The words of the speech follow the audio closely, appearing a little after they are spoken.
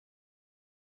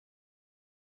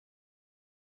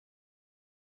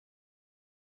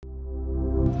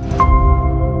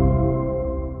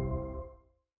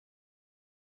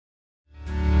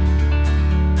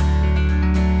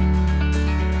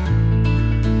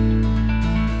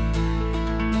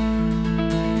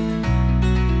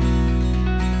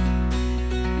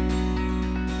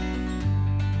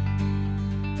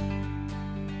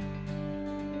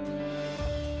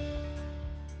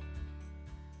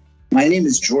My name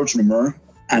is George Namur,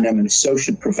 and I'm an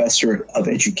associate professor of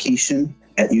education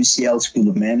at UCL School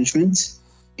of Management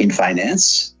in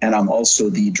Finance, and I'm also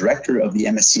the director of the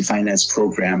MSc Finance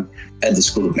program at the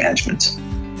School of Management.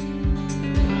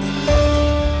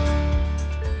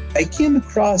 I came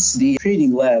across the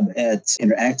trading lab at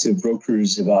Interactive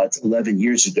Brokers about 11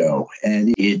 years ago,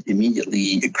 and it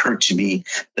immediately occurred to me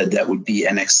that that would be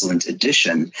an excellent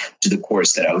addition to the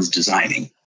course that I was designing.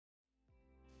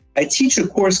 I teach a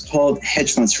course called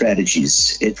Hedge Fund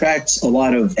Strategies. It attracts a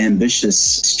lot of ambitious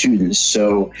students,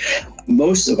 so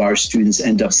most of our students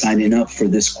end up signing up for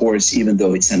this course, even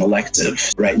though it's an elective.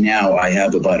 Right now, I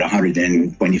have about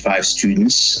 125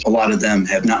 students. A lot of them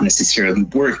have not necessarily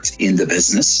worked in the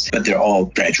business, but they're all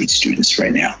graduate students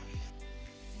right now.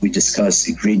 We discuss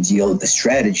a great deal of the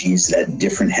strategies that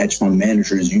different hedge fund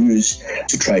managers use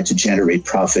to try to generate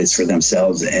profits for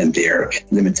themselves and their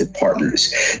limited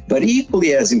partners. But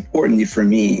equally as importantly for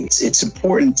me, it's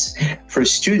important for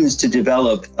students to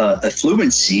develop a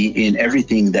fluency in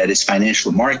everything that is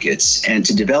financial markets and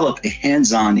to develop a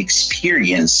hands-on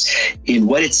experience in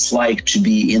what it's like to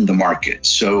be in the market.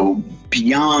 So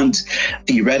beyond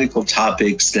theoretical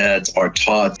topics that are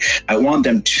taught, I want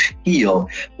them to feel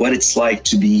what it's like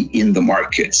to be in the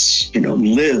markets,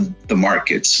 live the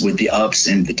markets with the ups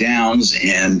and the downs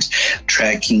and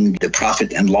tracking the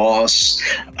profit and loss,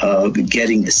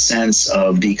 getting a sense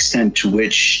of the extent to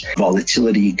which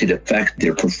volatility could affect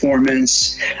their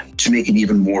performance. To make it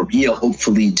even more real,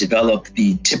 hopefully develop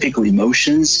the typical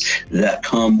emotions that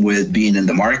come with being in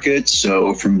the market.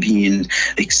 So from being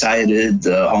excited,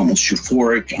 almost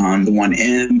euphoric on the one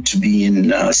end, to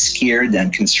being scared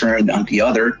and concerned on the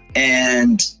other.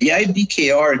 And the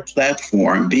IBKR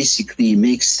platform basically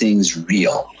makes things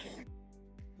real.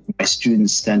 My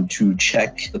students tend to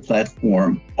check the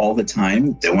platform all the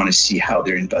time. They want to see how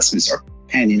their investments are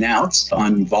panning out.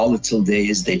 On volatile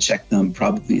days, they check them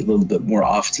probably a little bit more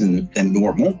often than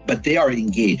normal, but they are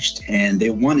engaged and they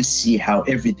want to see how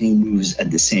everything moves at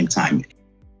the same time.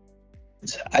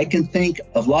 I can think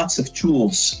of lots of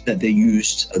tools that they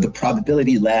used, the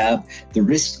probability lab, the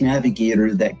risk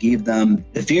navigator that gave them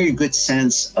a very good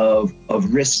sense of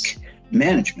risk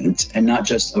management and not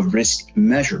just of risk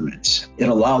measurement. It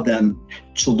allowed them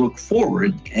to look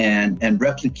forward and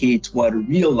replicate what a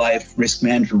real life risk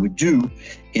manager would do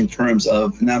in terms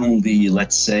of not only,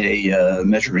 let's say,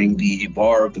 measuring the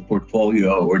VAR of the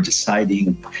portfolio or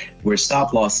deciding where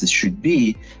stop losses should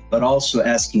be, but also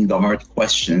asking the hard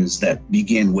questions that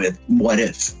begin with what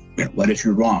if? What if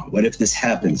you're wrong? What if this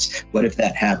happens? What if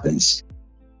that happens?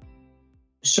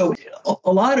 So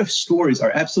a lot of stories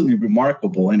are absolutely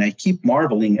remarkable, and I keep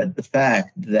marveling at the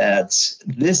fact that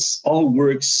this all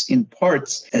works in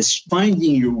part as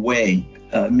finding your way,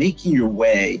 making your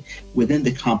way within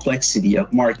the complexity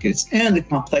of markets and the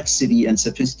complexity and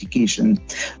sophistication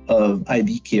of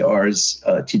IBKR's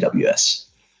TWS.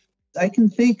 I can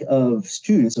think of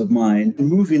students of mine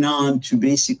moving on to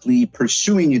basically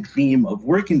pursuing a dream of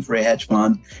working for a hedge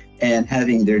fund and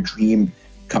having their dream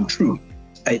come true.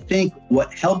 I think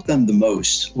what helped them the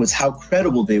most was how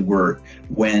credible they were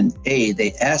when A,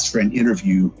 they asked for an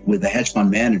interview with a hedge fund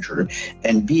manager,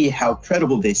 and B, how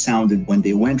credible they sounded when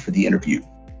they went for the interview.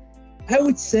 I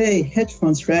would say hedge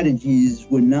fund strategies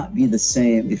would not be the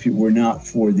same if it were not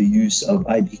for the use of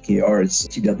IBKR's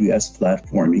TWS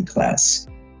platform in class.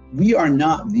 We are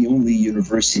not the only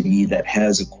university that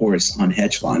has a course on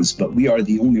hedge funds, but we are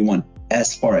the only one,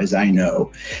 as far as I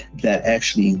know, that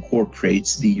actually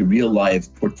incorporates the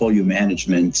real-life portfolio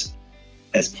management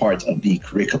as part of the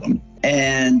curriculum.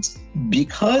 And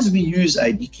because we use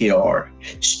IBKR,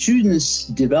 students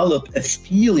develop a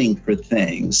feeling for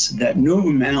things that no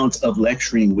amount of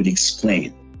lecturing would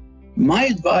explain. My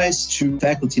advice to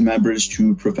faculty members,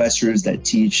 to professors that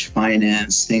teach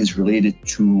finance, things related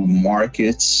to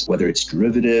markets, whether it's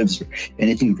derivatives or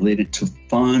anything related to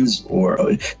funds or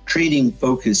a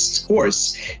trading-focused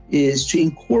course, is to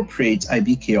incorporate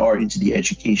IBKR into the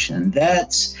education.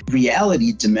 That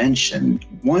reality dimension,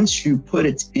 once you put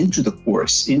it into the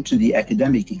course, into the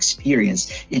academic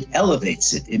experience, it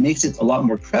elevates it. It makes it a lot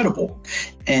more credible.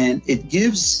 And it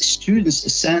gives students a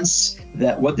sense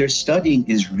that what they're studying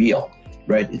is real,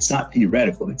 right? It's not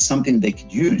theoretical. It's something they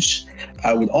could use.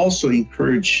 I would also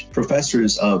encourage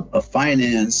professors of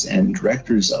finance and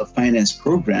directors of finance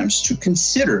programs to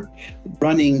consider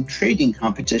running trading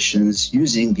competitions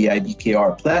using the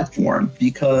IBKR platform,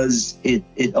 because it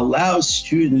allows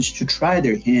students to try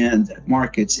their hand at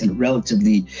markets in a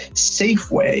relatively safe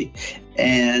way.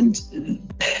 And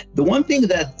the one thing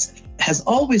that has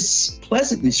always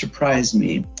pleasantly surprised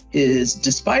me is,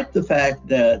 despite the fact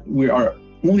that we are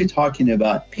only talking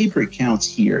about paper accounts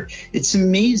here. It's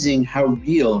amazing how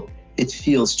real it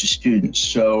feels to students.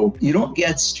 So you don't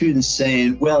get students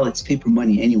saying, well, it's paper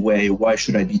money anyway. Why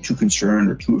should I be too concerned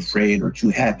or too afraid or too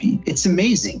happy? It's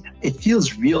amazing. It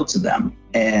feels real to them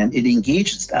and it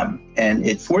engages them and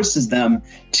it forces them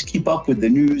to keep up with the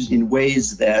news in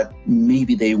ways that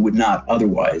maybe they would not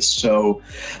otherwise. So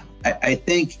I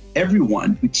think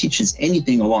everyone who teaches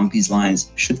anything along these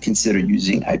lines should consider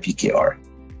using IBKR.